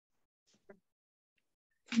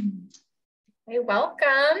Hey,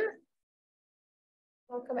 welcome.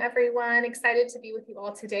 Welcome, everyone. Excited to be with you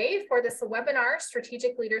all today for this webinar,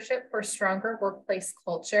 Strategic Leadership for Stronger Workplace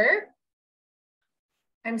Culture.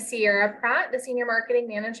 I'm Sierra Pratt, the Senior Marketing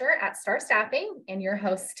Manager at Star Staffing, and your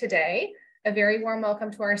host today. A very warm welcome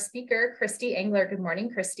to our speaker, Christie Engler. Good morning,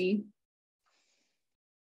 Christie.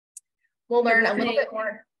 We'll learn a little bit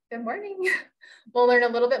more. Good morning. We'll learn a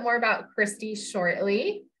little bit more about Christie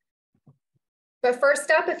shortly. But first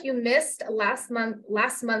up, if you missed last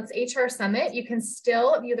month's HR Summit, you can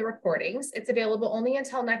still view the recordings. It's available only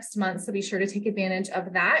until next month, so be sure to take advantage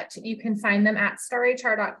of that. You can find them at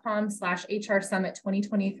starhr.com/HR Summit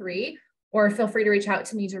 2023, or feel free to reach out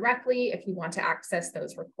to me directly if you want to access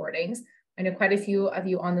those recordings. I know quite a few of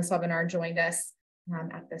you on this webinar joined us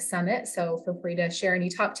at the summit, so feel free to share any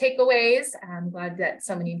top takeaways. I'm glad that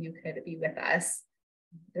so many of you could be with us.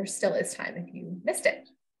 There still is time if you missed it.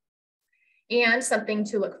 And something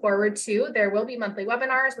to look forward to, there will be monthly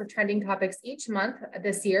webinars with trending topics each month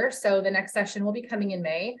this year. So the next session will be coming in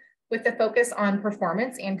May with the focus on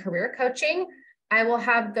performance and career coaching. I will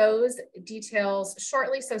have those details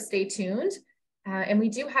shortly, so stay tuned. And we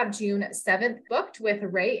do have June 7th booked with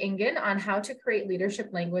Ray Ingen on how to create leadership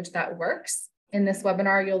language that works. In this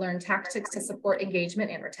webinar, you'll learn tactics to support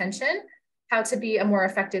engagement and retention, how to be a more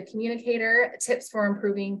effective communicator, tips for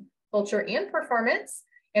improving culture and performance.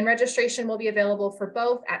 And registration will be available for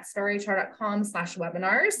both at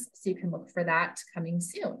starhr.com/webinars. So you can look for that coming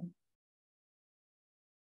soon.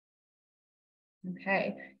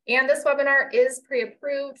 Okay, and this webinar is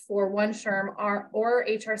pre-approved for OneSherm or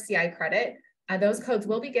HRCI credit. Those codes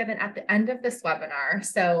will be given at the end of this webinar.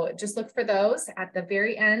 So just look for those at the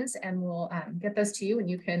very end and we'll get those to you and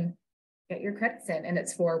you can get your credits in, and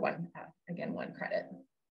it's for one credit.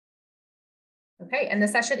 Okay, and the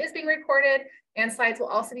session is being recorded and slides will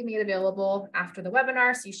also be made available after the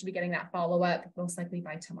webinar. So you should be getting that follow-up most likely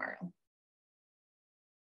by tomorrow.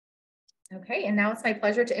 Okay, and now it's my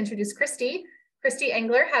pleasure to introduce Christie. Christie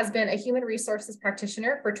Engler has been a human resources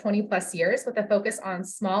practitioner for 20+ years with a focus on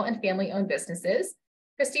small and family-owned businesses.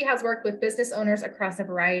 Christie has worked with business owners across a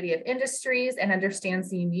variety of industries and understands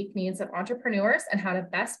the unique needs of entrepreneurs and how to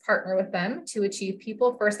best partner with them to achieve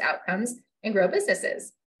people-first outcomes and grow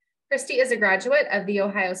businesses. Christie is a graduate of The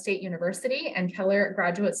Ohio State University and Keller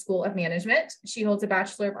Graduate School of Management. She holds a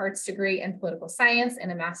Bachelor of Arts degree in Political Science and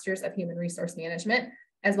a Master's of Human Resource Management,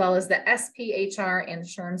 as well as the SPHR and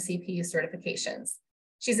SHRM CP certifications.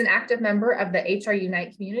 She's an active member of the HR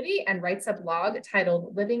Unite community and writes a blog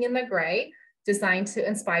titled Living in the Gray, designed to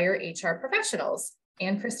inspire HR professionals.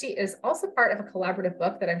 And Christie is also part of a collaborative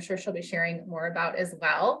book that I'm sure she'll be sharing more about as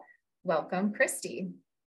well. Welcome, Christie.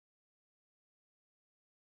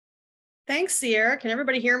 Thanks, Sierra. Can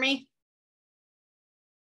everybody hear me?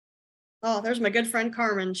 Oh, there's my good friend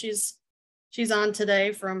Carmen. She's on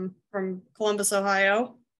today from Columbus,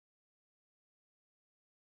 Ohio.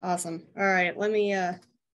 Awesome. All right, let me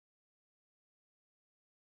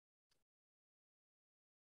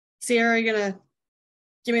Sierra, are you gonna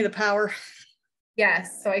give me the power?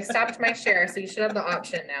 Yes, so I stopped my share, so you should have the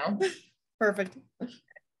option now. Perfect.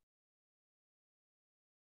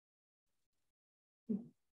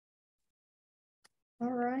 All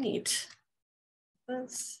right.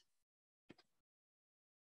 That's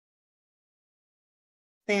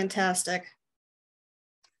fantastic.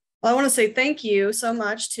 Well, I want to say thank you so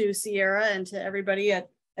much to Sierra and to everybody at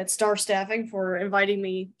Star Staffing for inviting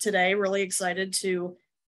me today. Really excited to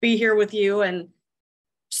be here with you and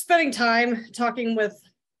spending time talking with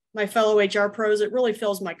my fellow HR pros. It really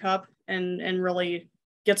fills my cup and really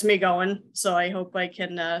gets me going. So I hope I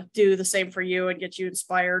can do the same for you and get you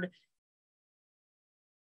inspired.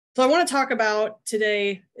 So I want to talk about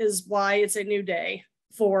today is why it's a new day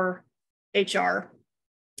for HR.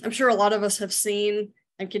 I'm sure a lot of us have seen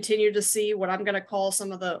and continue to see what I'm going to call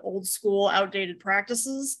some of the old school outdated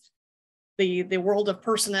practices, the world of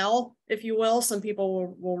personnel, if you will. Some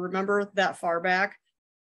people will remember that far back.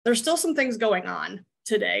 There's still some things going on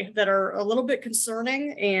today that are a little bit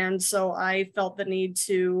concerning. And so I felt the need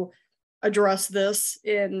to address this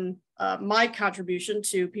in my contribution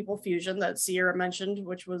to People Fusion that Sierra mentioned,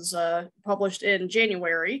 which was published in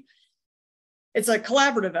January. It's a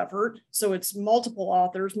collaborative effort, so it's multiple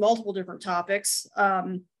authors, multiple different topics.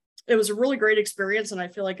 It was a really great experience, and I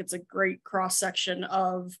feel like it's a great cross-section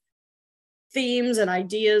of themes and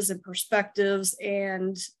ideas and perspectives,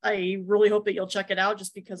 and I really hope that you'll check it out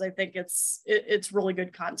just because I think it's really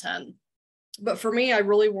good content. But for me, I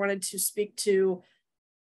really wanted to speak to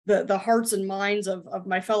the hearts and minds of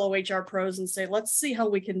my fellow HR pros and say, let's see how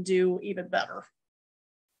we can do even better.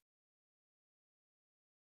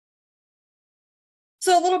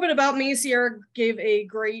 So a little bit about me. Sierra gave a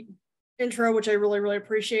great intro, which I really, really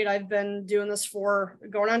appreciate. I've been doing this for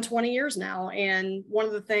going on 20 years now. And one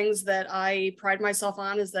of the things that I pride myself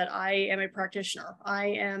on is that I am a practitioner. I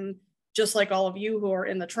am just like all of you who are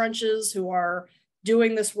in the trenches, who are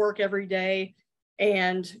doing this work every day.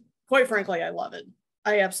 And quite frankly, I love it.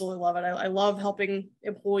 I absolutely love it. I love helping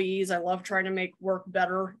employees. I love trying to make work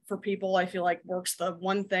better for people. I feel like work's the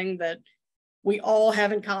one thing that we all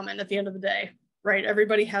have in common at the end of the day, right?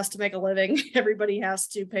 Everybody has to make a living. Everybody has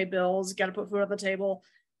to pay bills, got to put food on the table.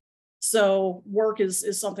 So work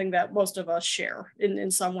is something that most of us share in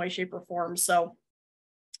some way, shape, or form. So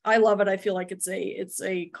I love it. I feel like it's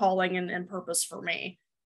a calling and purpose for me.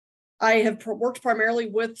 I have worked primarily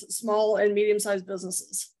with small and medium-sized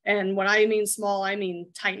businesses. And when I mean small, I mean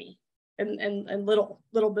tiny and little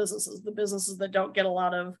businesses, the businesses that don't get a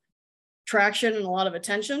lot of traction and a lot of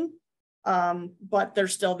attention. But they're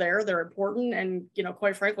still there. They're important. And,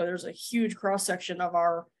 quite frankly, there's a huge cross-section of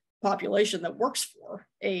our population that works for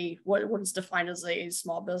what is defined as a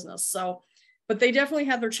small business. So, but they definitely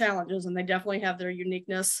have their challenges and they definitely have their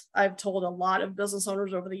uniqueness. I've told a lot of business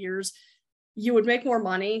owners over the years, you would make more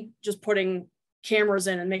money just putting cameras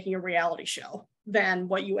in and making a reality show than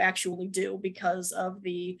what you actually do because of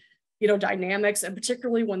the, dynamics, and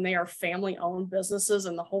particularly when they are family-owned businesses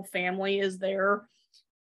and the whole family is there.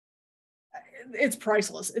 It's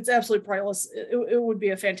priceless. It's absolutely priceless. It would be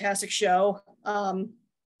a fantastic show.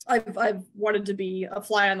 I've wanted to be a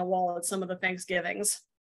fly on the wall at some of the Thanksgivings,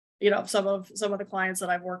 some of the clients that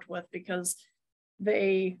I've worked with, because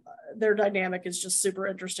their dynamic is just super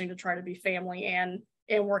interesting to try to be family and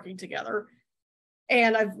working together.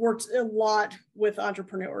 And I've worked a lot with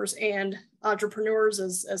entrepreneurs, and entrepreneurs,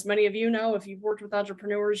 as many of you know, if you've worked with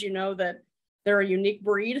entrepreneurs, you know that they're a unique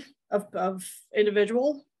breed of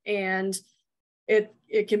individual, and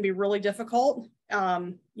it can be really difficult.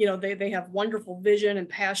 They have wonderful vision and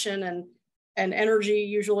passion and energy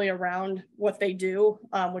usually around what they do,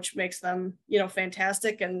 which makes them,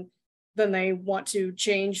 fantastic. And then they want to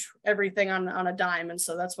change everything on a dime. And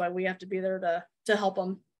so that's why we have to be there to help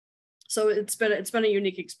them. So it's been a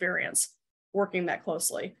unique experience working that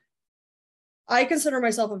closely. I consider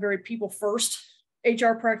myself a very people first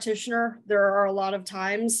HR practitioner. There are a lot of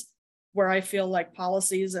times where I feel like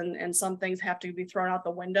policies and some things have to be thrown out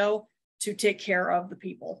the window to take care of the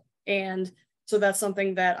people. And so that's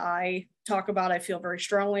something that I talk about, I feel very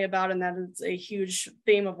strongly about, and that is a huge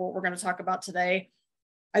theme of what we're going to talk about today.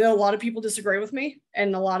 I know a lot of people disagree with me,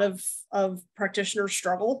 and a lot of practitioners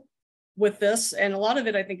struggle with this. And a lot of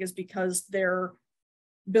it, I think, is because their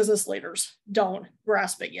business leaders don't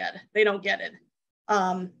grasp it yet. They don't get it,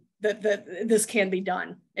 that this can be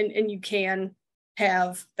done. And you can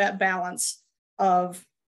have that balance of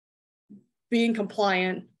being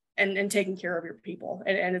compliant and taking care of your people.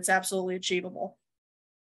 And it's absolutely achievable.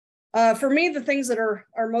 For me, the things that are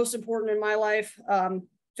most important in my life,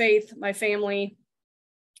 faith, my family.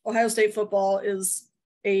 Ohio State football is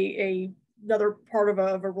another part of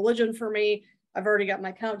a religion for me. I've already got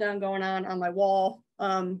my countdown going on my wall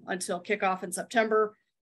until kickoff in September.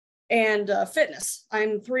 And fitness.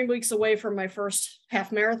 I'm 3 weeks away from my first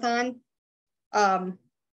half marathon. A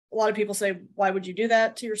lot of people say, why would you do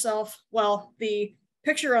that to yourself? Well, the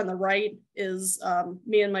picture on the right is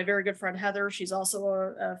me and my very good friend, Heather. She's also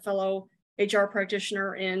a fellow HR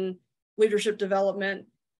practitioner in leadership development.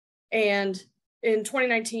 And in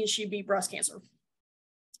 2019, she beat breast cancer.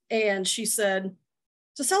 And she said,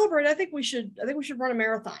 to celebrate, I think we should run a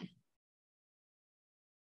marathon.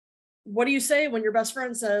 What do you say when your best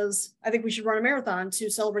friend says, I think we should run a marathon to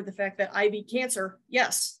celebrate the fact that I beat cancer?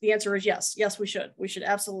 Yes, the answer is yes. Yes, we should. We should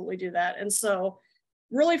absolutely do that. And so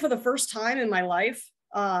really for the first time in my life,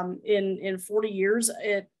 in 40 years,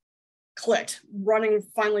 it clicked. Running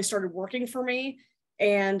finally started working for me.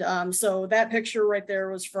 And so that picture right there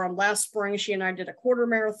was from last spring. She and I did a quarter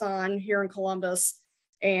marathon here in Columbus.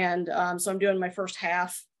 And so I'm doing my first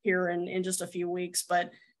half here in just a few weeks. But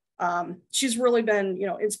she's really been,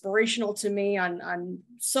 inspirational to me on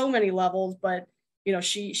so many levels. But,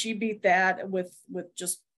 she beat that with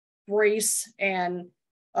just grace and,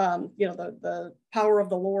 the power of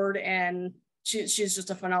the Lord. And she's just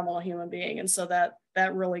a phenomenal human being. And so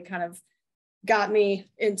that really kind of got me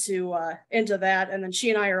into that. And then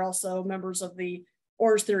she and I are also members of the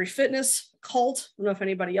Orange Theory Fitness cult. I don't know if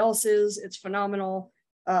anybody else is. It's phenomenal.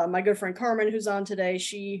 My good friend Carmen, who's on today,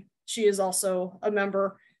 she is also a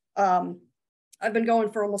member. I've been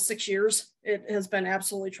going for almost 6 years. It has been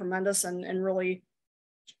absolutely tremendous and really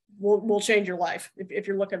will change your life. If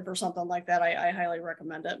you're looking for something like that, I highly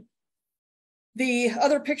recommend it. The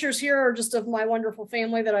other pictures here are just of my wonderful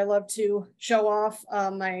family that I love to show off.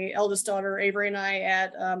 My eldest daughter, Avery, and I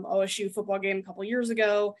at OSU football game a couple years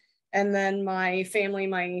ago. And then my family,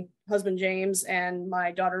 my husband, James, and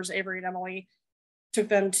my daughters, Avery and Emily, took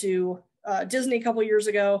them to Disney a couple years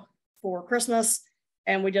ago for Christmas.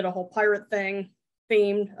 And we did a whole pirate thing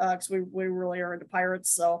themed because we really are into pirates.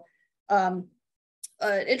 So an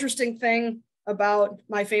interesting thing about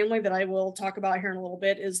my family that I will talk about here in a little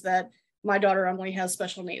bit is that my daughter Emily has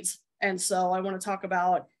special needs. And so I want to talk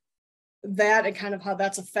about that and kind of how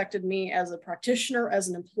that's affected me as a practitioner, as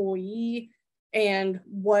an employee, and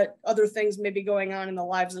what other things may be going on in the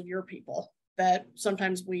lives of your people that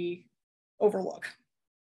sometimes we overlook.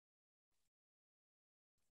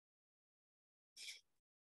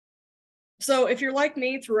 So if you're like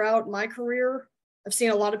me, throughout my career, I've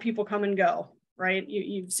seen a lot of people come and go, right?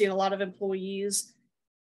 You've seen a lot of employees.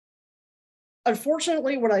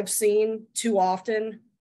 Unfortunately, what I've seen too often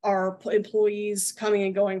are employees coming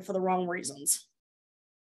and going for the wrong reasons.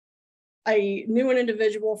 I knew an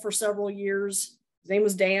individual for several years. His name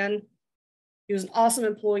was Dan. He was an awesome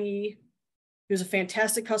employee. He was a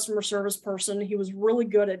fantastic customer service person. He was really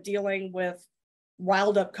good at dealing with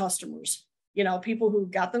riled up customers, you know, people who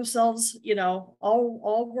got themselves, you know,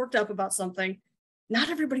 all worked up about something.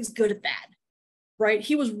 Not everybody's good at that, right?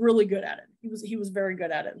 He was really good at it. He was very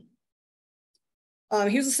good at it.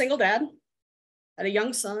 He was a single dad, had a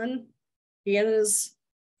young son. He and his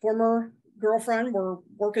former girlfriend were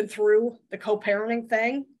working through the co-parenting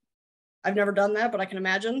thing. I've never done that, but I can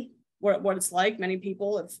imagine what it's like. Many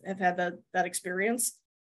people have had that experience.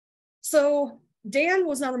 So Dan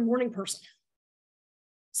was not a morning person.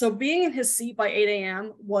 So being in his seat by 8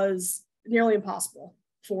 a.m. was nearly impossible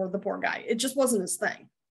for the poor guy. It just wasn't his thing.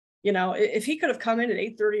 You know, if he could have come in at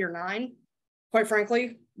 8:30 or 9, quite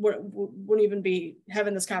frankly, wouldn't even be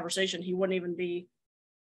having this conversation. He wouldn't even be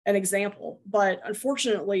an example. But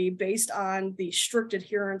unfortunately, based on the strict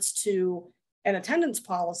adherence to an attendance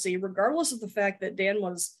policy, regardless of the fact that Dan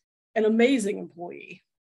was an amazing employee,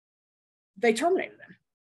 they terminated him.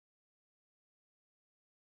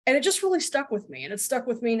 And it just really stuck with me. And it's stuck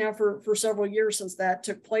with me now for several years since that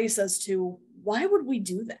took place, as to why would we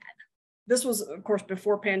do that? This was, of course,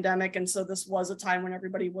 before pandemic. And so this was a time when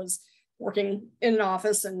everybody was working in an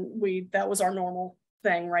office, and that was our normal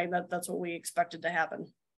thing, right? That's what we expected to happen.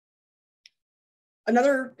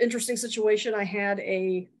 Another interesting situation, I had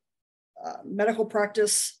a medical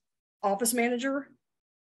practice office manager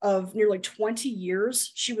of nearly 20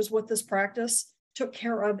 years. She was with this practice, took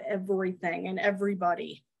care of everything and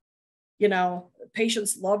everybody. You know,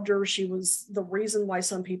 patients loved her. She was the reason why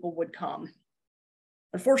some people would come.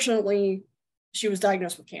 Unfortunately, she was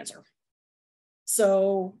diagnosed with cancer.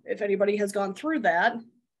 So if anybody has gone through that,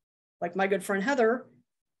 like my good friend Heather,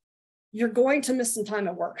 you're going to miss some time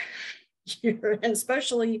at work. And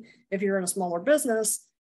especially if you're in a smaller business,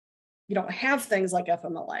 you don't have things like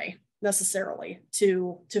FMLA necessarily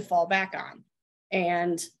to fall back on.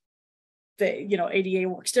 And ADA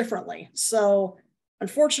works differently. So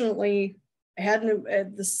unfortunately, I had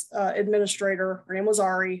this administrator, her name was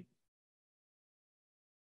Ari.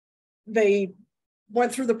 They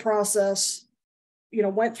went through the process,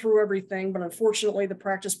 went through everything, but unfortunately the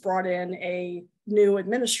practice brought in a new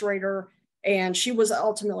administrator, and she was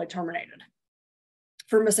ultimately terminated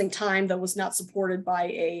for missing time that was not supported by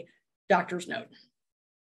a doctor's note.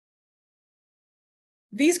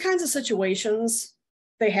 These kinds of situations,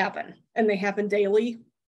 they happen, and they happen daily,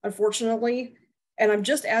 unfortunately. And I'm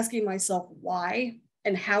just asking myself why,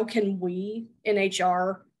 and how can we in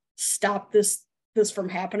HR stop this from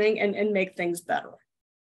happening and make things better?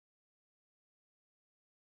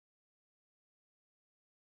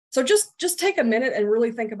 So just take a minute and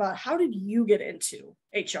really think about, how did you get into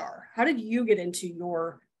HR? How did you get into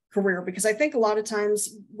your career? Because I think a lot of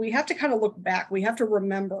times we have to kind of look back. We have to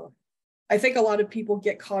remember. I think a lot of people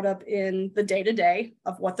get caught up in the day-to-day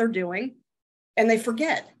of what they're doing, and they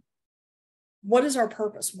forget, what is our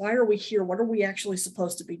purpose? Why are we here? What are we actually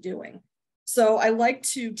supposed to be doing? So I like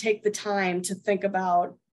to take the time to think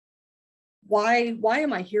about, why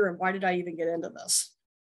am I here, and why did I even get into this?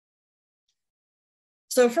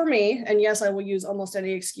 So for me, and yes, I will use almost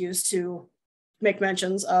any excuse to make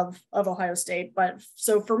mentions of Ohio State, but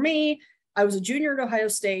so for me, I was a junior at Ohio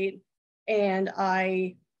State, and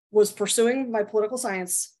I was pursuing my political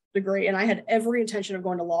science degree, and I had every intention of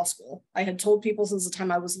going to law school. I had told people since the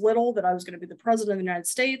time I was little that I was going to be the president of the United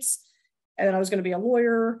States, and that I was going to be a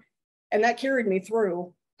lawyer, and that carried me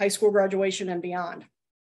through high school graduation and beyond.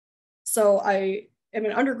 So I am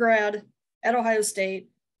an undergrad at Ohio State.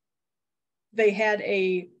 They had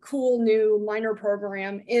a cool new minor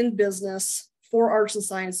program in business for arts and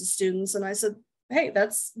sciences students. And I said, hey,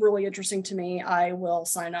 that's really interesting to me. I will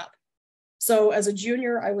sign up. So as a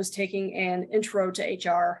junior, I was taking an intro to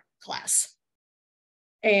HR class.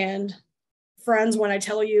 And friends, when I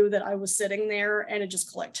tell you that I was sitting there and it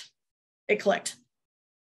just clicked, it clicked.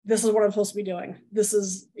 This is what I'm supposed to be doing. This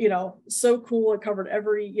is, so cool. It covered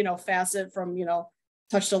every, facet from,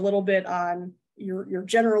 touched a little bit on your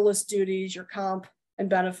generalist duties, your comp and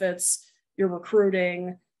benefits, your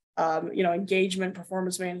recruiting, engagement,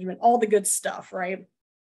 performance management, all the good stuff, right?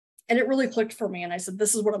 And it really clicked for me. And I said,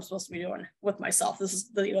 this is what I'm supposed to be doing with myself. This is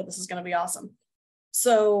this is going to be awesome.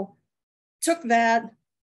 So took that,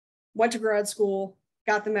 went to grad school,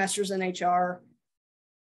 got the master's in HR,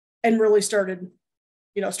 and really started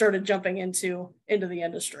jumping into the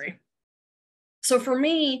industry. So for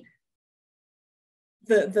me,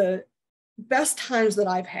 the best times that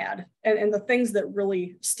I've had and the things that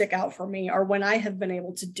really stick out for me are when I have been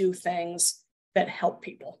able to do things that help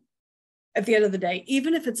people. At the end of the day,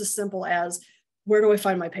 even if it's as simple as, where do I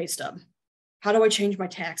find my pay stub? How do I change my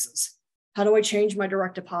taxes? How do I change my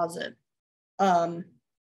direct deposit? I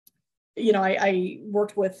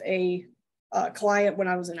worked with a client when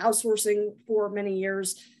I was in outsourcing for many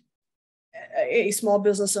years, a small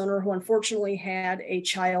business owner who unfortunately had an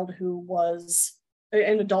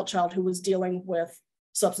adult child who was dealing with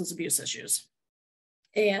substance abuse issues.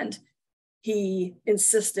 And he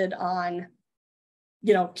insisted on,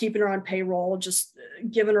 keeping her on payroll, just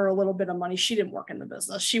giving her a little bit of money. She didn't work in the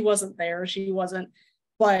business. She wasn't there.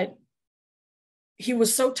 But he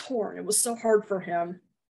was so torn. It was so hard for him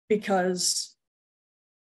because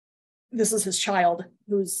this is his child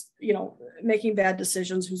who's, making bad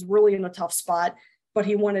decisions, who's really in a tough spot, but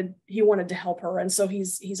he wanted to help her. And so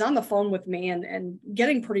he's on the phone with me and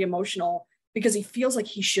getting pretty emotional because he feels like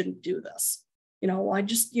he shouldn't do this.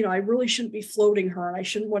 I really shouldn't be floating her and I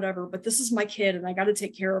shouldn't whatever, but this is my kid and I got to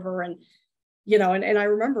take care of her. And, and I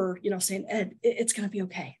remember, saying, Ed, it's going to be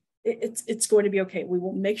okay. It's going to be okay. We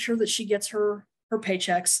will make sure that she gets her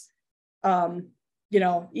paychecks. Even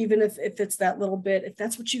if it's that little bit, if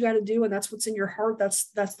that's what you got to do and that's what's in your heart,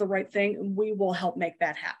 that's the right thing. And we will help make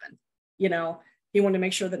that happen. He wanted to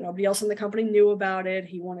make sure that nobody else in the company knew about it.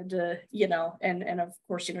 He wanted to, and of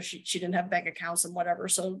course, she didn't have bank accounts and whatever.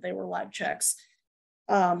 So they were live checks.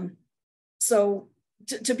 So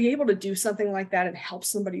to be able to do something like that and help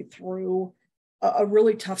somebody through a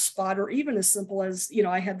really tough spot, or even as simple as,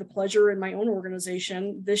 I had the pleasure in my own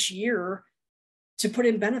organization this year to put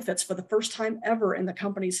in benefits for the first time ever in the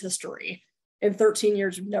company's history. In 13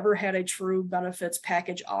 years, we've never had a true benefits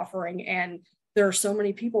package offering. And there are so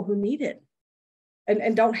many people who need it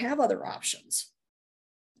and don't have other options.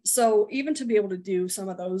 So even to be able to do some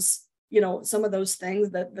of those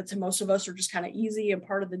things that to most of us are just kind of easy and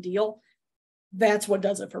part of the deal, that's what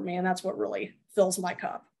does it for me. And that's what really fills my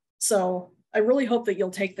cup. So I really hope that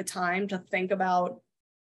you'll take the time to think about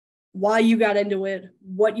why you got into it,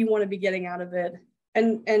 what you want to be getting out of it,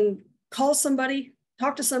 and call somebody,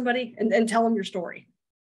 talk to somebody and tell them your story.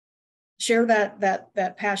 Share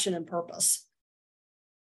that passion and purpose.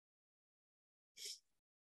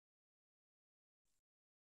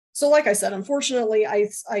 So like I said, unfortunately,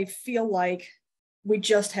 I feel like we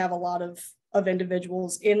just have a lot of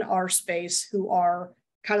individuals in our space who are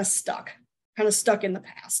kind of stuck in the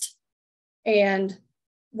past. And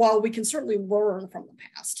while we can certainly learn from the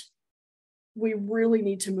past, we really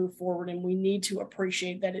need to move forward and we need to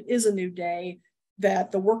appreciate that it is a new day,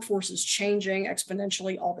 that the workforce is changing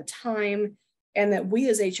exponentially all the time, and that we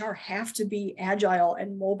as HR have to be agile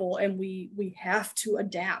and mobile, and we have to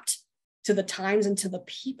adapt to the times and to the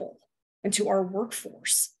people and to our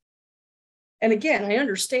workforce. And again, I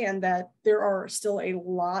understand that there are still a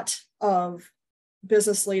lot of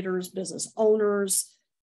business leaders, business owners,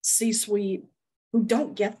 C-suite who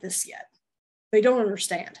don't get this yet. They don't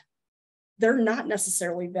understand. They're not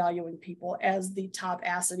necessarily valuing people as the top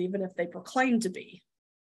asset, even if they proclaim to be.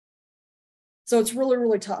 So it's really,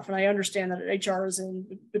 really tough. And I understand that HR is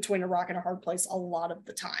in between a rock and a hard place a lot of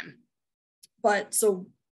the time. But so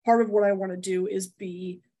part of what I want to do is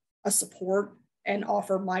be a support and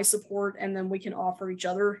offer my support, and then we can offer each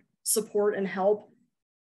other support and help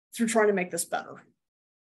through trying to make this better.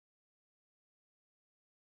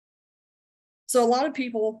 So a lot of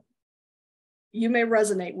people, you may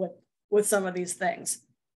resonate with some of these things.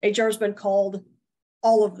 HR has been called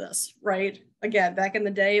all of this, right? Again, back in the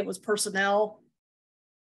day, it was personnel.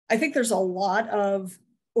 I think there's a lot of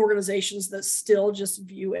organizations that still just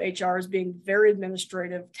view HR as being very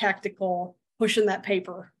administrative, tactical, pushing that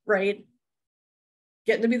paper, right?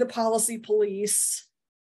 Getting to be the policy police,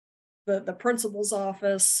 the principal's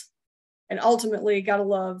office, and ultimately, gotta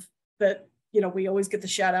love that we always get the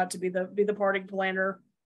shout out to be the party planner,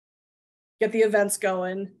 get the events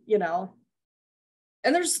going,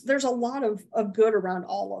 and there's a lot of good around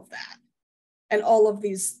all of that. And all of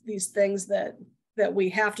these things that we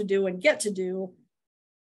have to do and get to do.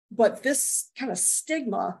 But this kind of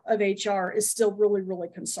stigma of HR is still really, really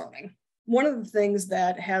concerning. One of the things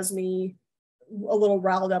that has me a little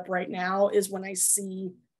riled up right now is when I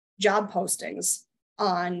see job postings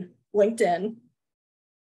on LinkedIn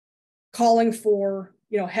calling for,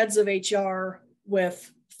 heads of HR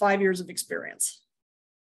with 5 years of experience.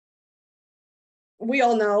 We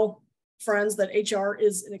all know, friends, that HR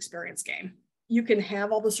is an experience game. You can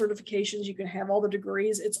have all the certifications, you can have all the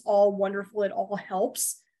degrees, it's all wonderful, it all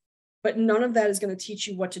helps, but none of that is going to teach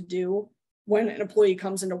you what to do when an employee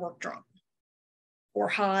comes into work drunk or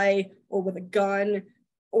high or with a gun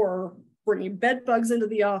or bringing bed bugs into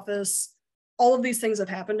the office. All of these things have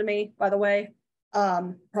happened to me, by the way,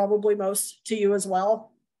 probably most to you as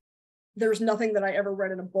well. There's nothing that I ever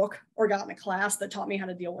read in a book or got in a class that taught me how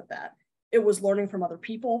to deal with that. It was learning from other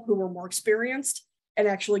people who were more experienced and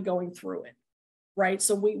actually going through it, right?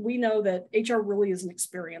 So we know that HR really is an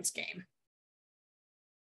experience game.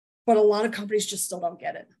 But a lot of companies just still don't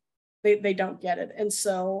get it. They don't get it. And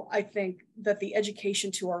so I think that the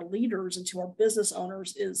education to our leaders and to our business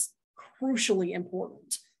owners is crucially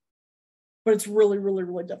important. But it's really, really,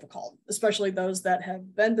 really difficult, especially those that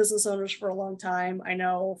have been business owners for a long time. I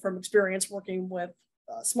know from experience working with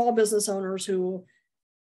small business owners who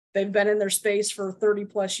they've been in their space for 30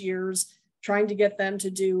 plus years, trying to get them to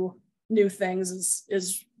do new things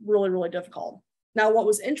is really, really difficult. Now, what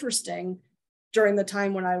was interesting during the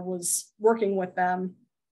time when I was working with them,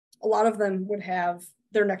 a lot of them would have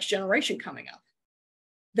their next generation coming up,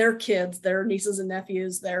 their kids, their nieces and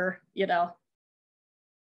nephews,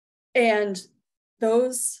 and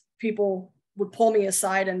those people would pull me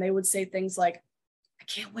aside and they would say things like, I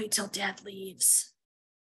can't wait till dad leaves.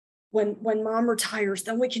 When mom retires,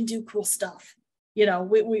 then we can do cool stuff.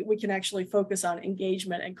 We can actually focus on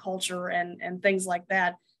engagement and culture and things like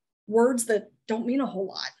that. Words that don't mean a whole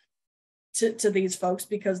lot to these folks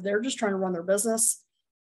because they're just trying to run their business.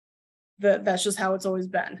 That's just how it's always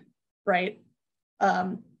been, right?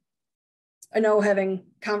 I know having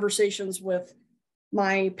conversations with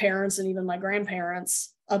my parents and even my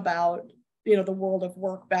grandparents about, the world of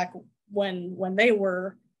work back when they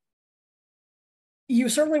were, you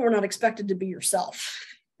certainly were not expected to be yourself,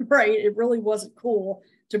 right? It really wasn't cool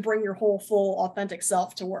to bring your whole, full, authentic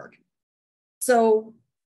self to work. So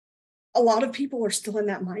a lot of people are still in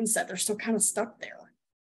that mindset. They're still kind of stuck there.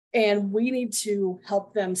 And we need to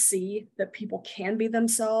help them see that people can be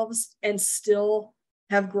themselves and still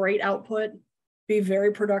have great output, be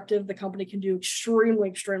very productive. The company can do extremely,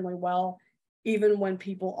 extremely well, even when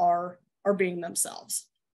people are being themselves.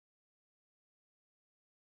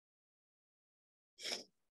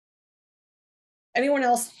 Anyone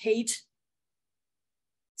else hate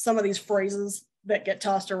some of these phrases that get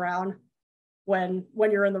tossed around when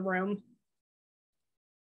you're in the room?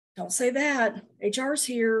 Don't say that. HR's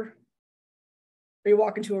here. Or you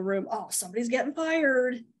walk into a room, oh, somebody's getting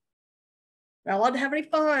fired. Not allowed to have any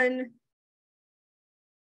fun.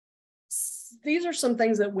 These are some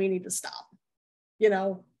things that we need to stop.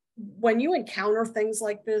 When you encounter things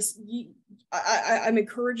like this, I'm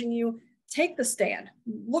encouraging you, take the stand.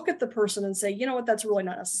 Look at the person and say, you know what, that's really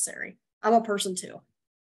not necessary. I'm a person too.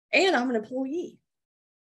 And I'm an employee.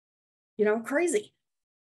 Crazy.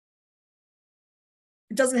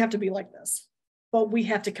 It doesn't have to be like this, but we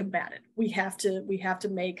have to combat it. We have to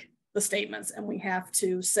make the statements and we have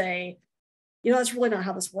to say, that's really not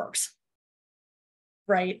how this works,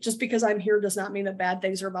 right? Just because I'm here does not mean that bad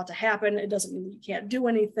things are about to happen. It doesn't mean that you can't do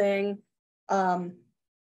anything. A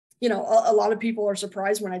lot of people are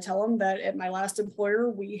surprised when I tell them that at my last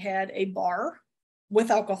employer, we had a bar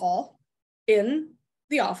with alcohol in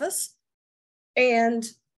the office. And,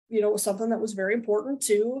 it was something that was very important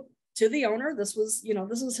to the owner. This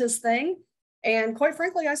was his thing. And quite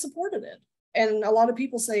frankly, I supported it. And a lot of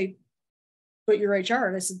people say, but you're HR.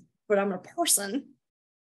 And I said, but I'm a person.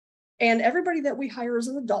 And everybody that we hire is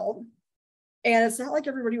an adult. And it's not like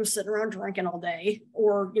everybody was sitting around drinking all day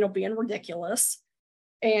or, being ridiculous.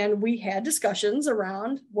 And we had discussions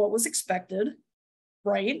around what was expected,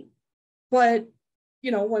 right? But,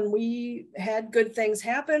 when we had good things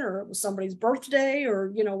happen or it was somebody's birthday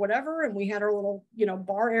or, whatever, and we had our little,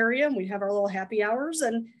 bar area and we'd have our little happy hours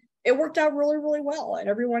and it worked out really, really well. And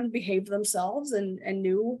everyone behaved themselves and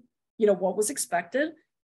knew, what was expected.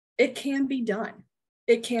 It can be done.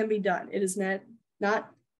 It can be done. It is not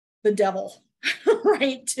the devil,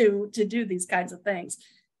 right, to do these kinds of things.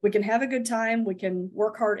 We can have a good time. We can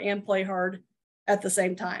work hard and play hard at the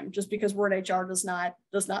same time. Just because we're in HR does not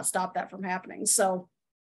stop that from happening. So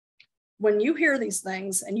when you hear these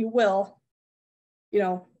things, and you will,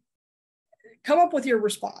 come up with your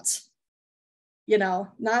response.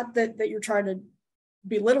 Not that you're trying to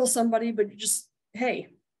belittle somebody, but just, hey,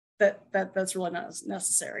 that's really not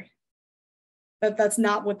necessary. That's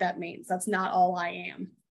not what that means. That's not all I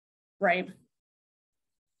am, right?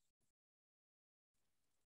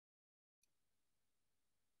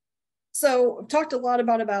 So I've talked a lot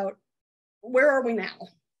about where are we now?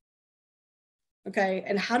 Okay,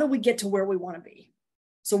 and how do we get to where we want to be?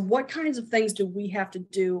 So what kinds of things do we have to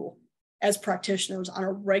do as practitioners on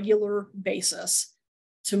a regular basis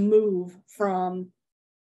to move from,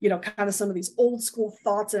 kind of some of these old school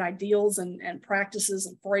thoughts and ideals and practices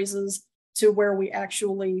and phrases to where we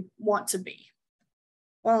actually want to be?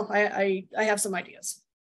 Well, I have some ideas.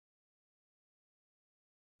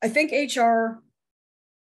 I think HR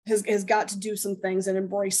has got to do some things and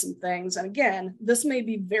embrace some things. And again, this may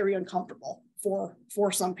be very uncomfortable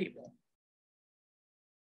for some people,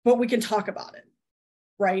 but we can talk about it,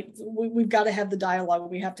 right? We've got to have the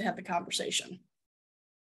dialogue. We have to have the conversation.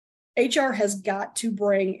 HR has got to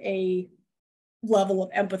bring a level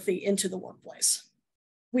of empathy into the workplace.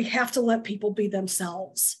 We have to let people be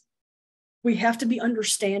themselves. We have to be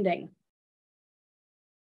understanding.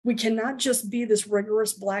 We cannot just be this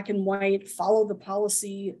rigorous black and white, follow the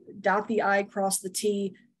policy, dot the I, cross the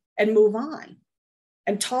T, and move on.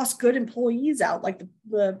 And toss good employees out, like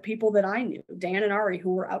the people that I knew, Dan and Ari,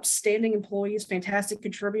 who were outstanding employees, fantastic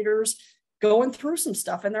contributors, going through some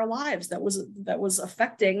stuff in their lives that was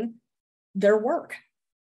affecting their work.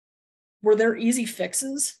 Were there easy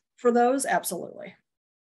fixes for those? Absolutely.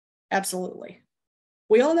 Absolutely.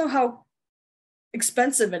 We all know how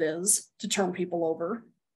expensive it is to turn people over.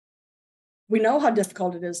 We know how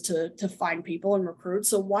difficult it is to find people and recruit.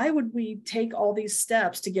 So why would we take all these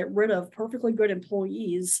steps to get rid of perfectly good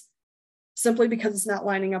employees simply because it's not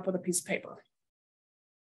lining up with a piece of paper?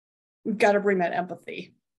 We've got to bring that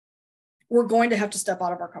empathy. We're going to have to step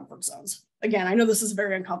out of our comfort zones. Again, I know this is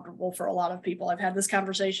very uncomfortable for a lot of people. I've had this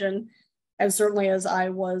conversation, and certainly as I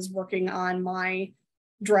was working on my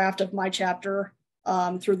draft of my chapter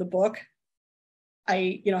through the book,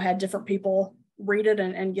 I had different people read it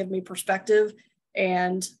and give me perspective.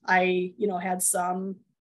 And I, had some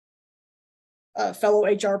fellow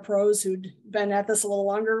HR pros who'd been at this a little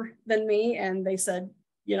longer than me. And they said,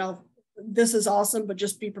 this is awesome, but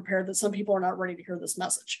just be prepared that some people are not ready to hear this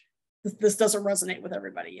message. This doesn't resonate with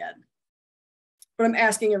everybody yet. But I'm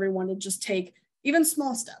asking everyone to just take even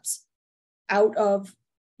small steps out of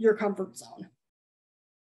your comfort zone.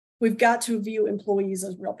 We've got to view employees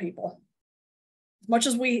as real people. As much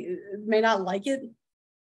as we may not like it,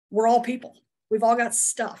 we're all people. We've all got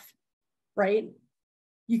stuff, right?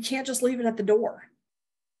 You can't just leave it at the door.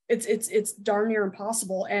 It's darn near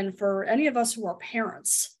impossible. And for any of us who are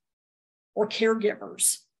parents or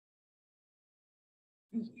caregivers,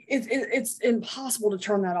 it's impossible to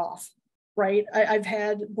turn that off, right? I've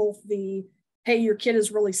had both the, hey, your kid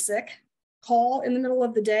is really sick call in the middle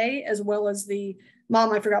of the day, as well as the,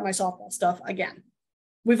 mom, I forgot my softball stuff again.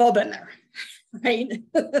 We've all been there, right?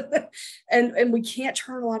 and we can't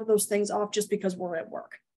turn a lot of those things off just because we're at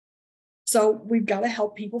work. So we've got to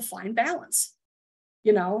help people find balance,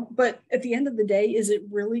 but at the end of the day, is it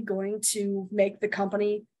really going to make the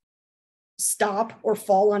company stop or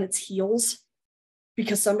fall on its heels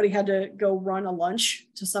because somebody had to go run a lunch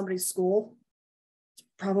to somebody's school? It's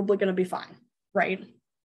probably going to be fine, right?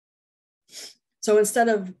 So instead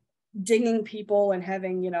of dinging people and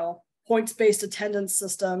having, points-based attendance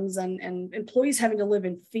systems and employees having to live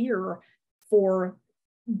in fear for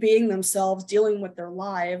being themselves, dealing with their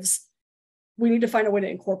lives, we need to find a way to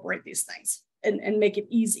incorporate these things and make it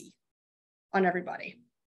easy on everybody.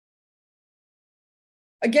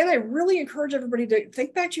 Again, I really encourage everybody to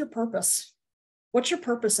think back to your purpose. What's your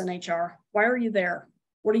purpose in HR? Why are you there?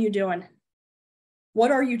 What are you doing?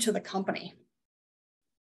 What are you to the company?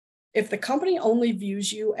 If the company only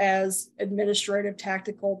views you as administrative,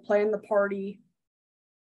 tactical, plan the party,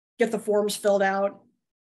 get the forms filled out,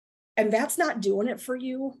 and that's not doing it for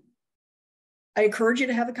you, I encourage you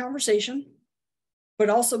to have a conversation, but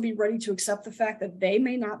also be ready to accept the fact that they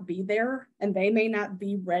may not be there and they may not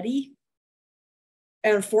be ready.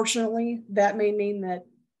 And unfortunately, that may mean that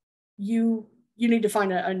you need to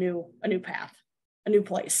find a new path, a new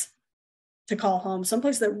place to call home,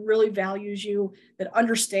 someplace that really values you, that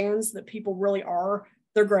understands that people really are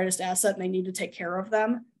their greatest asset and they need to take care of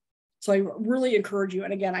them. So I really encourage you.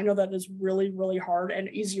 And again, I know that is really, really hard and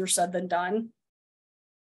easier said than done.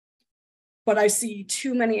 But I see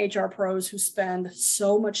too many HR pros who spend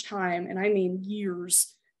so much time, and I mean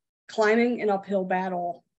years, climbing an uphill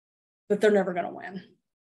battle that they're never going to win.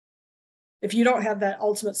 If you don't have that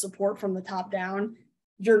ultimate support from the top down,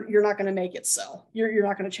 you're not going to make it so. You're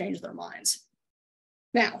not going to change their minds.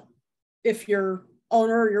 Now, if your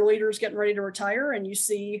owner or your leader is getting ready to retire and you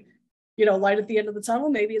see, light at the end of the tunnel,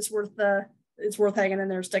 maybe it's worth hanging in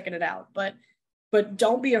there, sticking it out. But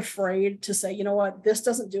don't be afraid to say, you know what, this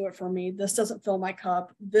doesn't do it for me. This doesn't fill my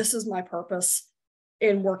cup. This is my purpose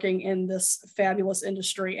in working in this fabulous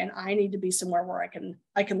industry, and I need to be somewhere where I can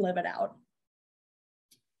live it out.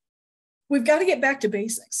 We've got to get back to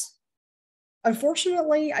basics.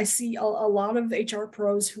 Unfortunately, I see a lot of HR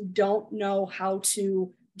pros who don't know how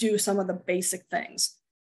to do some of the basic things.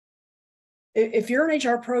 If you're an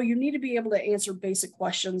HR pro, you need to be able to answer basic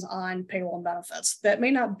questions on payroll and benefits. That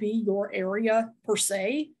may not be your area per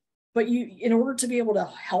se, but in order to be able to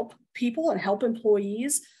help people and help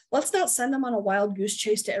employees, let's not send them on a wild goose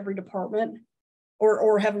chase to every department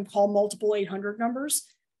or have them call multiple 800 numbers.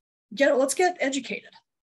 Let's get educated,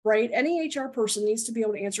 right? Any HR person needs to be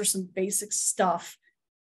able to answer some basic stuff,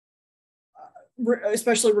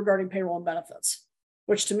 especially regarding payroll and benefits,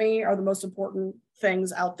 which to me are the most important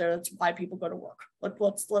things out there. That's why people go to work.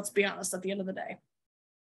 Let's be honest at the end of the day.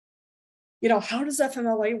 How does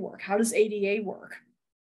FMLA work? How does ADA work?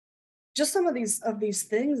 Just some of these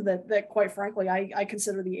things that quite frankly, I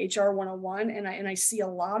consider the HR 101, and I see a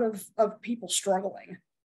lot of people struggling.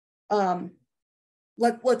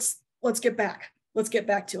 Let's get back. Let's get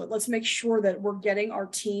back to it. Let's make sure that we're getting our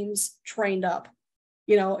teams trained up.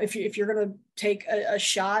 If you're going to take a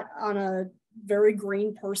shot on a very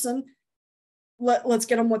green person, let's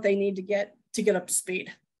get them what they need to get up to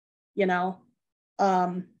speed. We've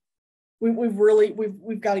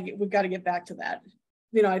got to get back to that.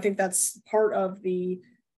 I think that's part of the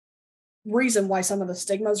reason why some of the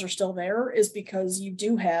stigmas are still there, is because you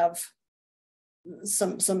do have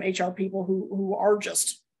some HR people who are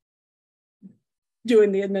just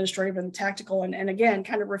doing the administrative and tactical and again,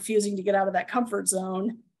 kind of refusing to get out of that comfort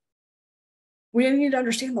zone. We need to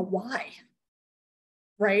understand the why,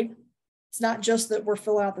 right? It's not just that we're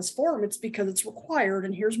filling out this form, it's because it's required,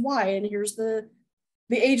 and here's why, and here's the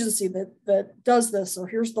agency that does this, or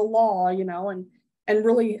here's the law, and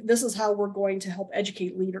really this is how we're going to help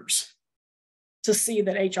educate leaders to see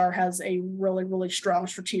that HR has a really, really strong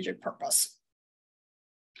strategic purpose.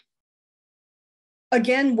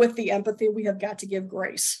 Again, with the empathy, we have got to give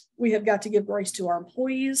grace. We have got to give grace to our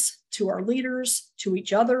employees, to our leaders, to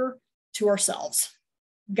each other, to ourselves.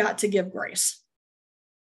 Got to give grace,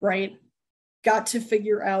 right? Got to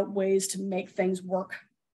figure out ways to make things work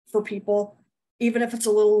for people, even if it's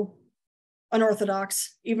a little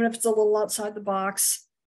unorthodox, even if it's a little outside the box.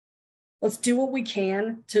 Let's do what we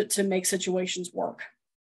can to make situations work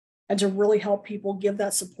and to really help people, give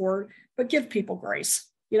that support, but give people grace.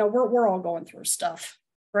 We're all going through stuff,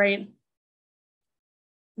 right?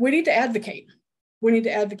 We need to advocate. We need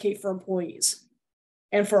to advocate for employees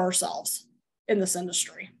and for ourselves in this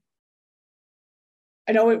industry.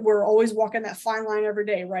 I know we're always walking that fine line every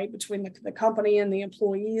day, right? Between the company and the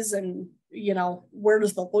employees, and, where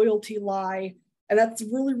does the loyalty lie? And that's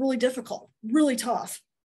really, really difficult, really tough,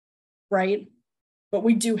 right? But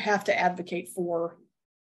we do have to advocate for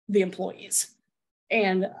the employees.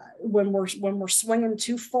 And when we're swinging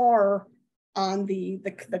too far on the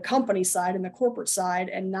company side and the corporate side,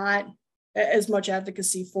 and not as much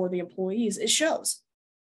advocacy for the employees, it shows.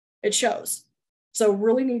 It shows. So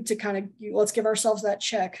really need to let's give ourselves that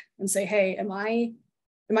check and say, hey, am I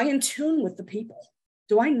in tune with the people?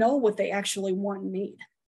 Do I know what they actually want and need?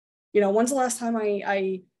 When's the last time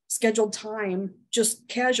I scheduled time just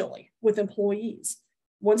casually with employees?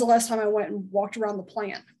 When's the last time I went and walked around the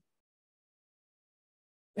plant?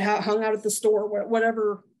 Hung out at the store,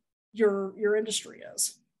 whatever your industry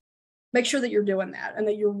is. Make sure that you're doing that and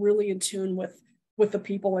that you're really in tune with the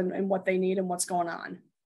people and what they need and what's going on.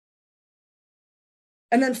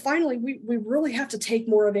 And then finally, we really have to take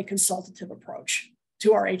more of a consultative approach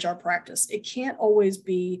to our HR practice. It can't always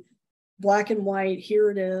be black and white. Here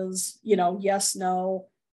it is, yes, no,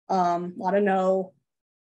 a lot of no.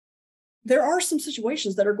 There are some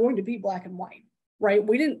situations that are going to be black and white, right?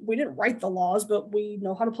 We didn't write the laws, but we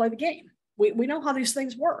know how to play the game. We know how these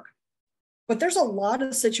things work. But there's a lot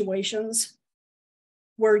of situations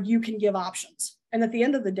where you can give options. And at the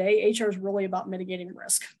end of the day, HR is really about mitigating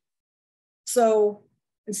risk. So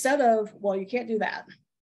instead of, well, you can't do that.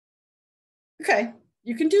 Okay,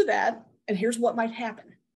 you can do that, and here's what might happen.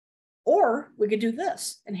 Or we could do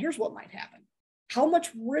this, and here's what might happen. How much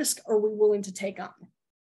risk are we willing to take on,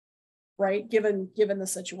 right? Given the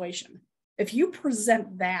situation. if you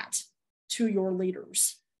present that to your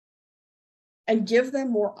leaders and give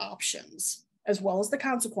them more options, as well as the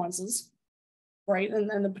consequences, right,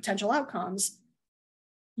 and the potential outcomes,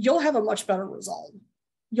 you'll have a much better result.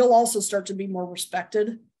 You'll also start to be more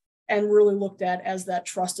respected and really looked at as that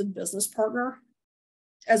trusted business partner,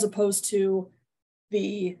 as opposed to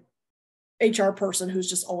the HR person who's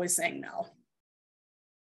just always saying no.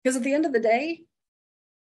 Because at the end of the day,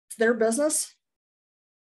 it's their business.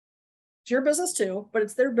 It's your business too, but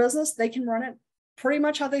it's their business. They can run it pretty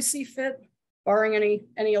much how they see fit, barring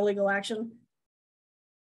any illegal action.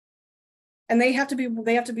 And they have to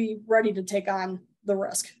be ready to take on the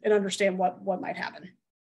risk and understand what might happen.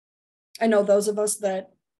 I know those of us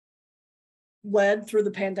that led through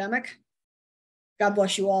the pandemic, God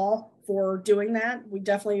bless you all for doing that. We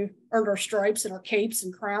definitely earned our stripes and our capes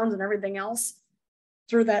and crowns and everything else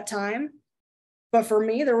through that time. But for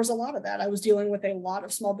me, there was a lot of that. I was dealing with a lot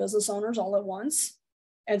of small business owners all at once,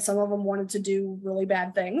 and some of them wanted to do really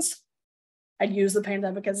bad things. I'd use the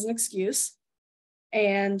pandemic as an excuse.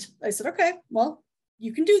 And I said, okay, well,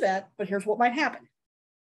 you can do that, but here's what might happen.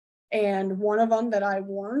 And one of them that I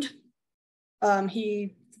warned,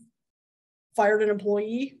 he fired an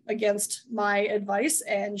employee against my advice,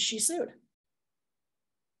 and she sued.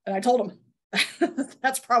 And I told him,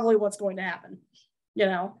 that's probably what's going to happen, you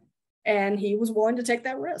know, and he was willing to take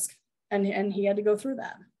that risk, and he had to go through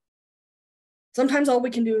that. Sometimes all we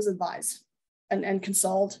can do is advise and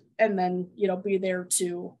consult, and then, you know, be there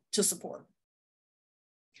to support.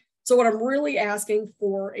 So what I'm really asking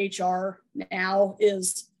for HR now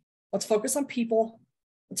is, let's focus on people.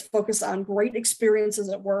 Let's focus on great experiences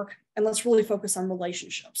at work, and let's really focus on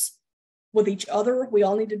relationships with each other. We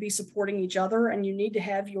all need to be supporting each other, and you need to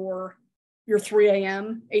have your 3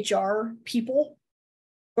 a.m. HR people,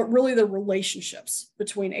 but really the relationships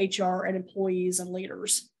between HR and employees and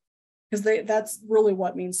leaders, because that's really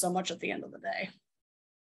what means so much at the end of the day.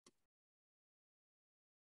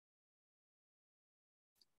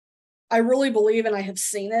 I really believe, and I have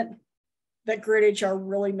seen it, that great HR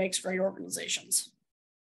really makes great organizations.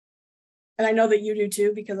 And I know that you do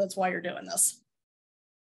too, because that's why you're doing this.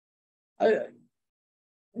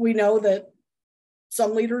 We know that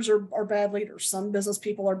some leaders are bad leaders. Some business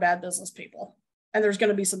people are bad business people. And there's going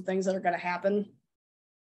to be some things that are going to happen.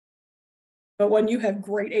 But when you have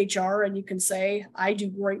great HR and you can say, I do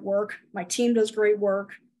great work, my team does great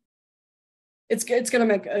work, it's going to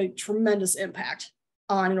make a tremendous impact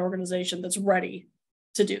on an organization that's ready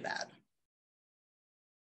to do that.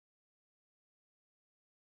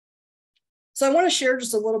 So I want to share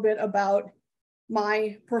just a little bit about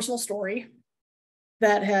my personal story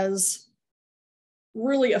that has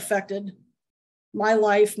really affected my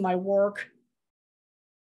life, my work.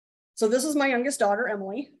 So this is my youngest daughter,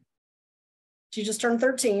 Emily. She just turned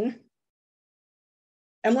 13.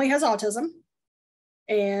 Emily has autism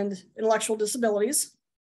and intellectual disabilities.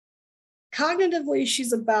 Cognitively,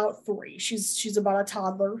 she's about 3. She's about a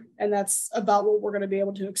toddler, and that's about what we're going to be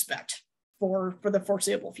able to expect for the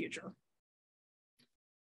foreseeable future.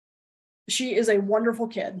 She is a wonderful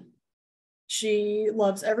kid. She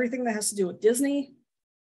loves everything that has to do with Disney,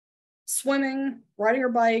 swimming, riding her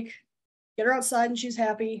bike, get her outside and she's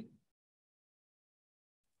happy.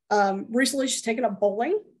 Recently, she's taken up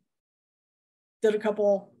bowling, did a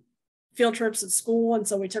couple field trips at school, and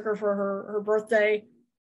so we took her for her birthday.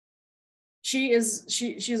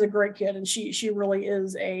 She's a great kid, and she really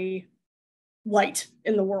is a light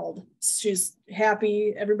in the world. She's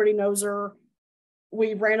happy. Everybody knows her.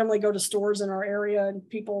 We randomly go to stores in our area and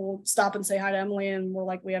people stop and say hi to Emily, and we're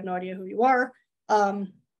like, we have no idea who you are.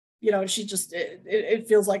 You know, she just, it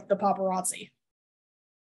feels like the paparazzi.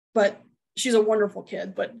 But she's a wonderful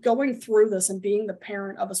kid. But going through this and being the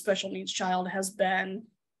parent of a special needs child has been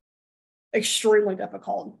extremely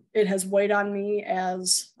difficult. It has weighed on me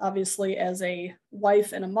as a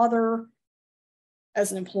wife and a mother,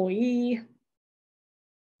 as an employee.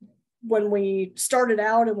 When we started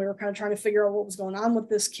out and we were kind of trying to figure out what was going on with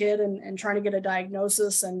this kid and trying to get a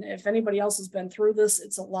diagnosis, and if anybody else has been through this,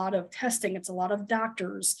 it's a lot of testing, it's a lot of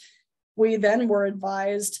doctors. We then were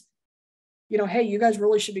advised, you know, hey, you guys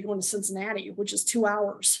really should be going to Cincinnati, which is 2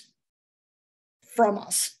 hours from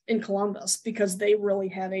us in Columbus, because they really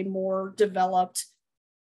have a more developed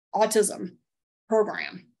autism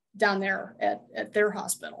program down there at their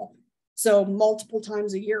hospital. So multiple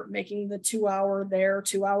times a year, making the 2 hour there,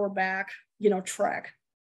 2 hour back, you know, trek.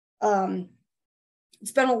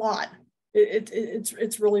 It's been a lot.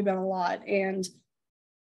 It's really been a lot. And,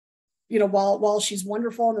 you know, while she's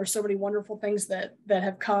wonderful, and there's so many wonderful things that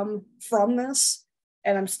have come from this,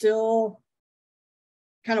 and I'm still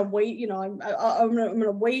kind of wait, I'm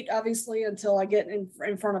gonna wait obviously until I get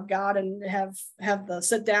in front of God and have the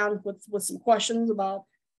sit down with some questions about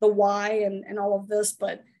the why and all of this.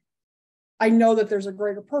 But I know that there's a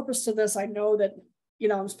greater purpose to this. I know that,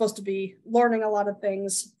 I'm supposed to be learning a lot of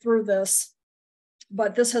things through this,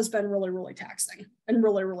 but this has been really, really taxing and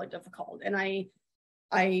really, really difficult. And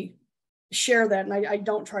I share that, and I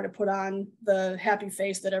don't try to put on the happy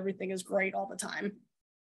face that everything is great all the time.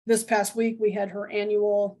 This past week, we had her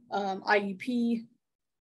annual IEP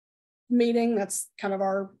meeting. That's kind of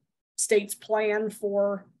our state's plan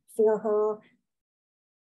for her.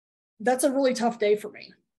 That's a really tough day for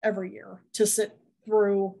me every year to sit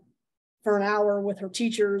through for an hour with her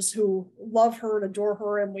teachers who love her and adore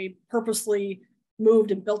her. And we purposely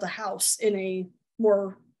moved and built a house in a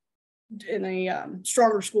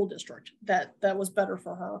stronger school district that was better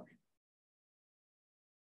for her.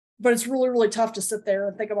 But it's really, really tough to sit there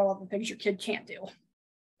and think about all the things your kid can't do,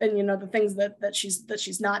 and the things that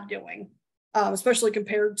she's not doing, especially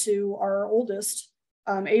compared to our oldest,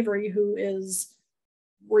 Avery, who is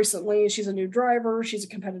she's a new driver, she's a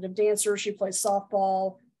competitive dancer, she plays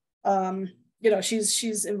softball,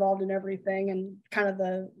 she's involved in everything, and kind of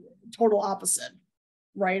the total opposite,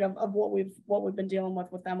 right, of what we've been dealing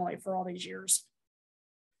with Emily for all these years.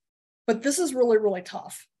 But this is really, really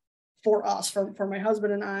tough for us, for my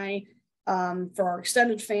husband and I, for our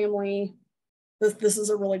extended family. This is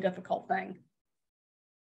a really difficult thing.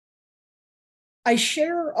 I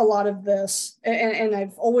share a lot of this, and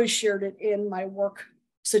I've always shared it in my work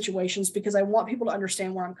situations, because I want people to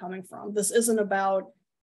understand where I'm coming from. This isn't about,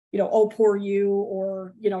 oh, poor you,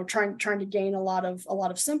 or, trying to gain a lot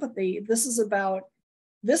of sympathy. This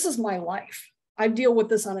is my life. I deal with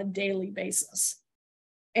this on a daily basis.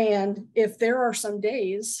 And if there are some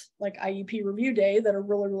days like IEP review day that are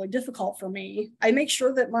really, really difficult for me, I make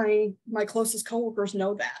sure that my closest coworkers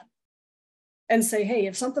know that and say, hey,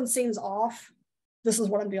 if something seems off, this is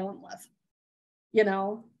what I'm dealing with. It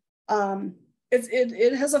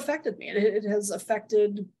has affected me. It has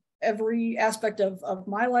affected every aspect of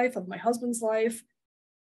my life, of my husband's life.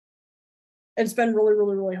 It's been really,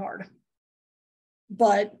 really, really hard.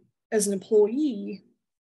 But as an employee,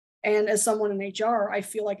 and as someone in HR, I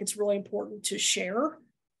feel like it's really important to share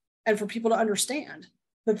and for people to understand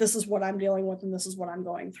that this is what I'm dealing with and this is what I'm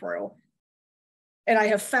going through. And I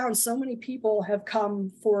have found so many people have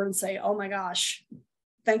come forward and say, oh my gosh,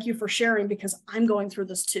 thank you for sharing, because I'm going through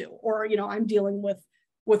this too. Or, I'm dealing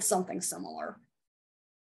with something similar.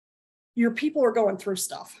 Your people are going through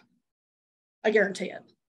stuff. I guarantee it,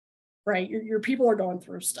 right? Your people are going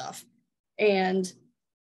through stuff. And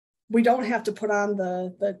we don't have to put on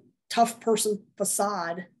the tough person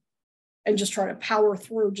facade and just try to power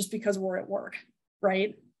through just because we're at work,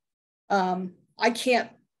 right? I can't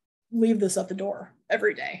leave this at the door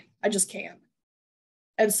every day. I just can't.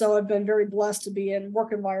 And so I've been very blessed to be in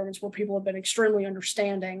work environments where people have been extremely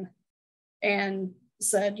understanding and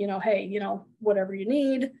said, hey, whatever you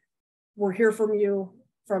need, we're here from you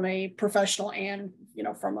from a professional and,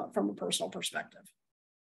 from a personal perspective.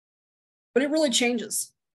 But it really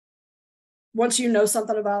changes. Once you know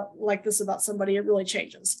something about somebody, it really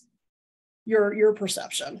changes your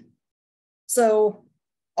perception. So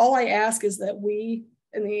all I ask is that we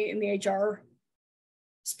in the HR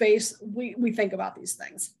space, we think about these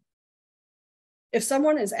things. If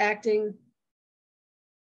someone is acting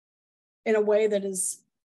in a way that is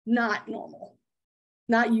not normal,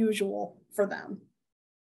 not usual for them,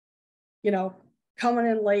 coming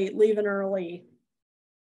in late, leaving early,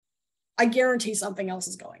 I guarantee something else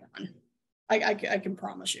is going on. I can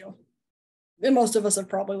promise you. And most of us have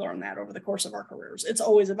probably learned that over the course of our careers. It's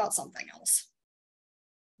always about something else.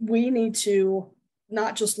 We need to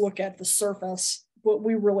not just look at the surface, but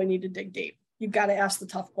we really need to dig deep. You've got to ask the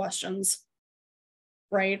tough questions,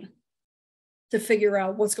 right? To figure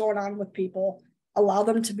out what's going on with people, allow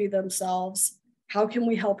them to be themselves. How can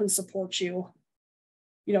we help and support you,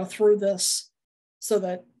 through this so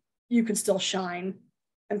that you can still shine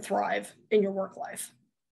and thrive in your work life?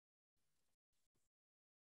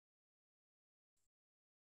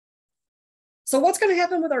 So what's going to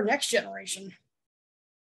happen with our next generation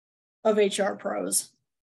of HR pros?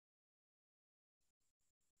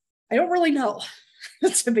 I don't really know,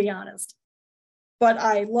 to be honest, but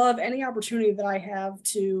I love any opportunity that I have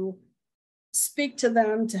to speak to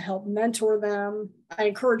them, to help mentor them. I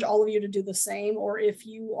encourage all of you to do the same, or if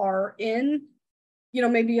you are in,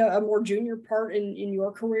 maybe a more junior part in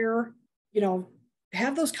your career,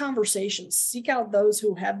 have those conversations, seek out those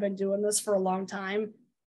who have been doing this for a long time.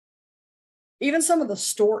 Even some of the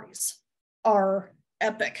stories are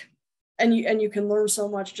epic, and you can learn so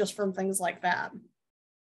much just from things like that.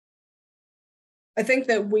 I think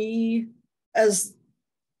that we, as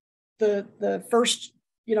the first,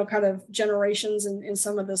 kind of generations in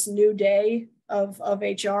some of this new day of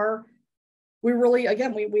HR, we really,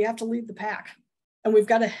 again, we have to lead the pack, and we've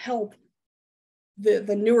got to help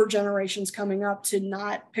the newer generations coming up to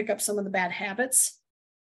not pick up some of the bad habits,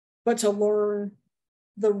 but to learn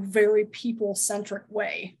the very people-centric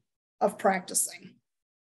way of practicing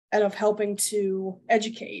and of helping to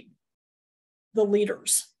educate the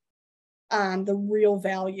leaders on the real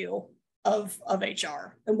value of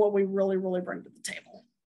HR and what we really, really bring to the table.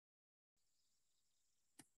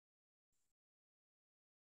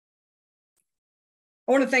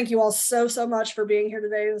 I want to thank you all so much for being here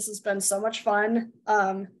today. This has been so much fun.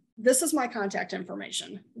 This is my contact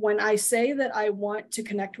information. When I say that I want to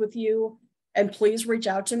connect with you, and please reach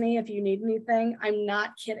out to me if you need anything, I'm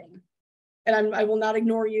not kidding. And I will not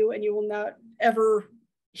ignore you, and you will not ever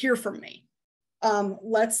hear from me.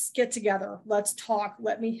 Let's get together. Let's talk.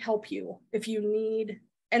 Let me help you. If you need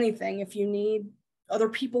anything, if you need other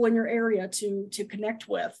people in your area to connect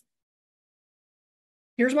with,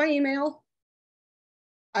 here's my email.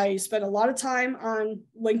 I spend a lot of time on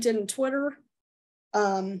LinkedIn and Twitter.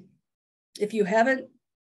 If you haven't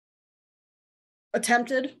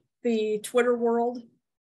attempted the Twitter world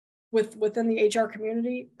within the HR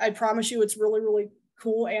community, I promise you it's really, really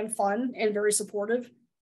cool and fun and very supportive.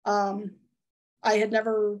 I had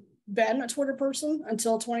never been a Twitter person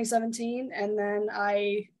until 2017, and then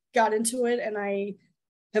I got into it, and I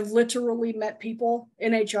have literally met people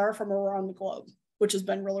in HR from around the globe, which has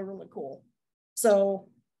been really, really cool. So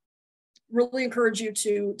really encourage you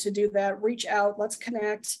to do that. Reach out. Let's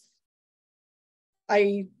connect.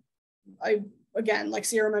 I again, like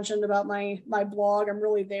Sierra mentioned about my blog, I'm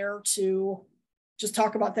really there to just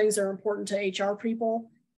talk about things that are important to HR people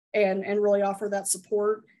and really offer that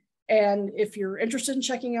support. And if you're interested in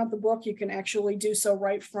checking out the book, you can actually do so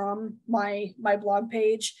right from my blog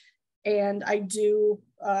page. And I do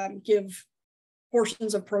give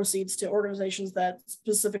portions of proceeds to organizations that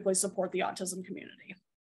specifically support the autism community.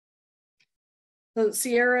 So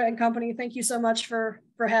Sierra and company, thank you so much for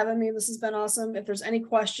having me. This has been awesome. If there's any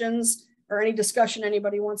questions or any discussion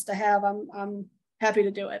anybody wants to have, I'm happy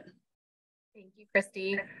to do it. Thank you,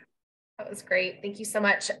 Christie. That was great. Thank you so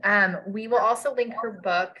much. We will also link her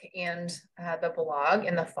book and the blog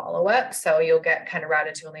in the follow-up. So you'll get kind of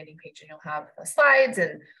routed to a landing page, and you'll have the slides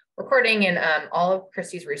and recording and all of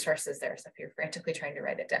Christie's resources there. So if you're frantically trying to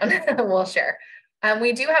write it down, we'll share.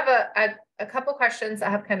 We do have a couple questions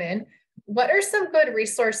that have come in. What are some good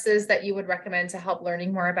resources that you would recommend to help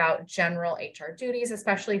learning more about general HR duties,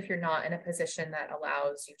 especially if you're not in a position that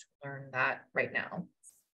allows you to learn that right now?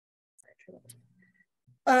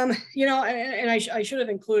 I should have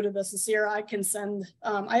included this, Sierra. I can send,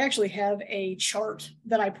 I actually have a chart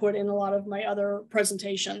that I put in a lot of my other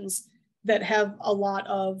presentations that have a lot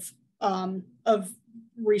of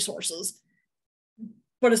resources.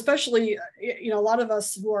 But especially, a lot of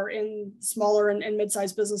us who are in smaller and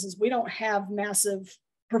mid-sized businesses, we don't have massive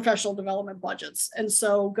professional development budgets. And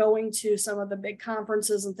so going to some of the big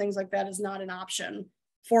conferences and things like that is not an option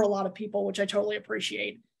for a lot of people, which I totally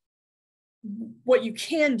appreciate. What you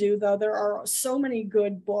can do, though, there are so many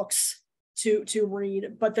good books to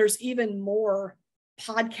read, but there's even more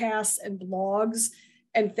podcasts and blogs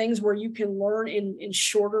and things where you can learn in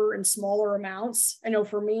shorter and smaller amounts. I know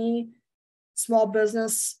for me, small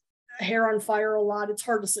business, hair on fire a lot. It's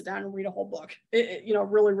hard to sit down and read a whole book. It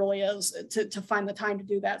really, really is to find the time to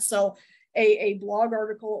do that. So a blog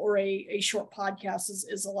article or a short podcast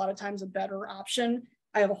is a lot of times a better option.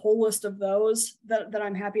 I have a whole list of those that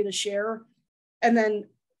I'm happy to share. And then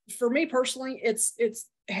for me personally, it's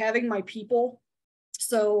having my people.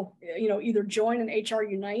 So, either join an HR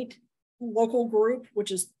Unite local group,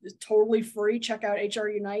 which is totally free. Check out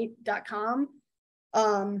hrunite.com.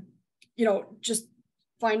 Just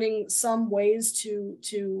finding some ways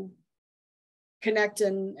to connect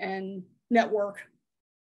and network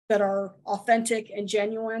that are authentic and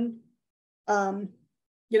genuine.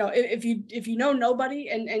 If you know nobody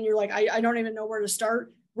and you're like, I don't even know where to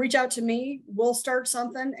start, reach out to me. We'll start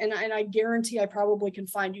something, and I guarantee I probably can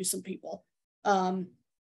find you some people,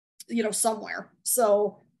 somewhere.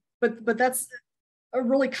 So, but that's a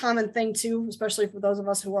really common thing too, especially for those of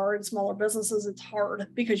us who are in smaller businesses. It's hard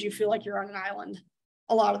because you feel like you're on an island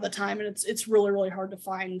a lot of the time, and it's really, really hard to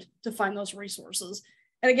find those resources.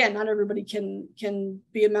 And again, not everybody can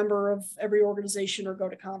be a member of every organization or go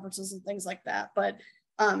to conferences and things like that. But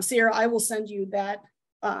Sierra, I will send you that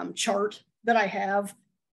chart that I have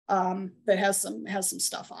that has some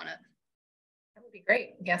stuff on it. That would be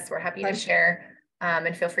great. Yes, we're happy to share.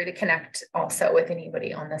 And feel free to connect also with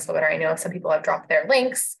anybody on this webinar. I know some people have dropped their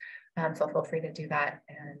links, so feel free to do that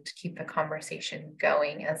and keep the conversation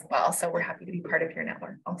going as well. So we're happy to be part of your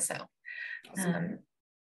network also.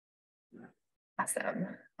 Awesome.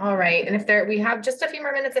 All right. And we have just a few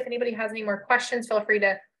more minutes. If anybody has any more questions, feel free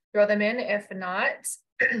to throw them in. If not,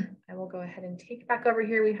 I will go ahead and take back over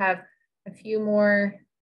here. We have a few more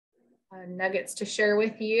nuggets to share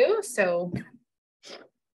with you. So,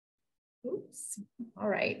 oops. All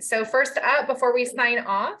right. So first up, before we sign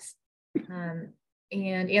off and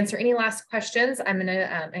answer any last questions, I'm going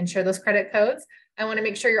to and share those credit codes. I want to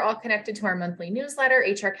make sure you're all connected to our monthly newsletter,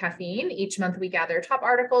 HR Caffeine. Each month we gather top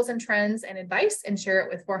articles and trends and advice and share it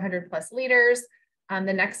with 400 plus leaders.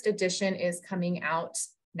 The next edition is coming out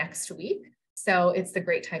next week. So it's the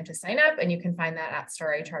great time to sign up, and you can find that at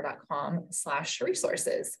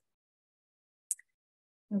starhr.com/resources.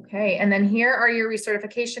 Okay, and then here are your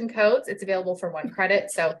recertification codes. It's available for 1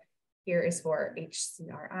 credit. So here is for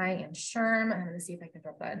HCRI and SHRM. I'm going to see if I can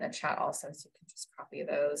drop that in the chat also, so you can just copy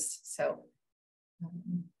those. So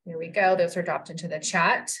here we go. Those are dropped into the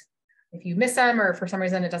chat. If you miss them or for some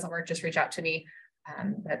reason it doesn't work, just reach out to me.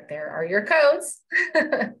 But there are your codes.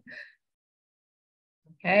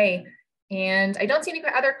 Okay. And I don't see any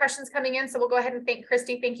other questions coming in, so we'll go ahead and thank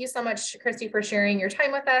Christie. Thank you so much, Christie, for sharing your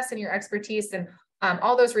time with us and your expertise and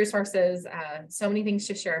all those resources. So many things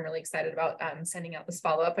to share. I'm really excited about sending out this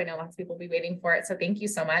follow-up. I know lots of people will be waiting for it, so thank you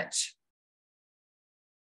so much.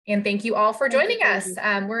 And thank you all for joining us.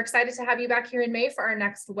 We're excited to have you back here in May for our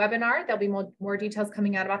next webinar. There'll be more details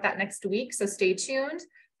coming out about that next week, so stay tuned.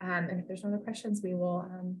 And if there's no other questions, we will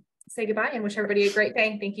say goodbye and wish everybody a great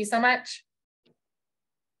day. Thank you so much.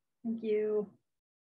 Thank you.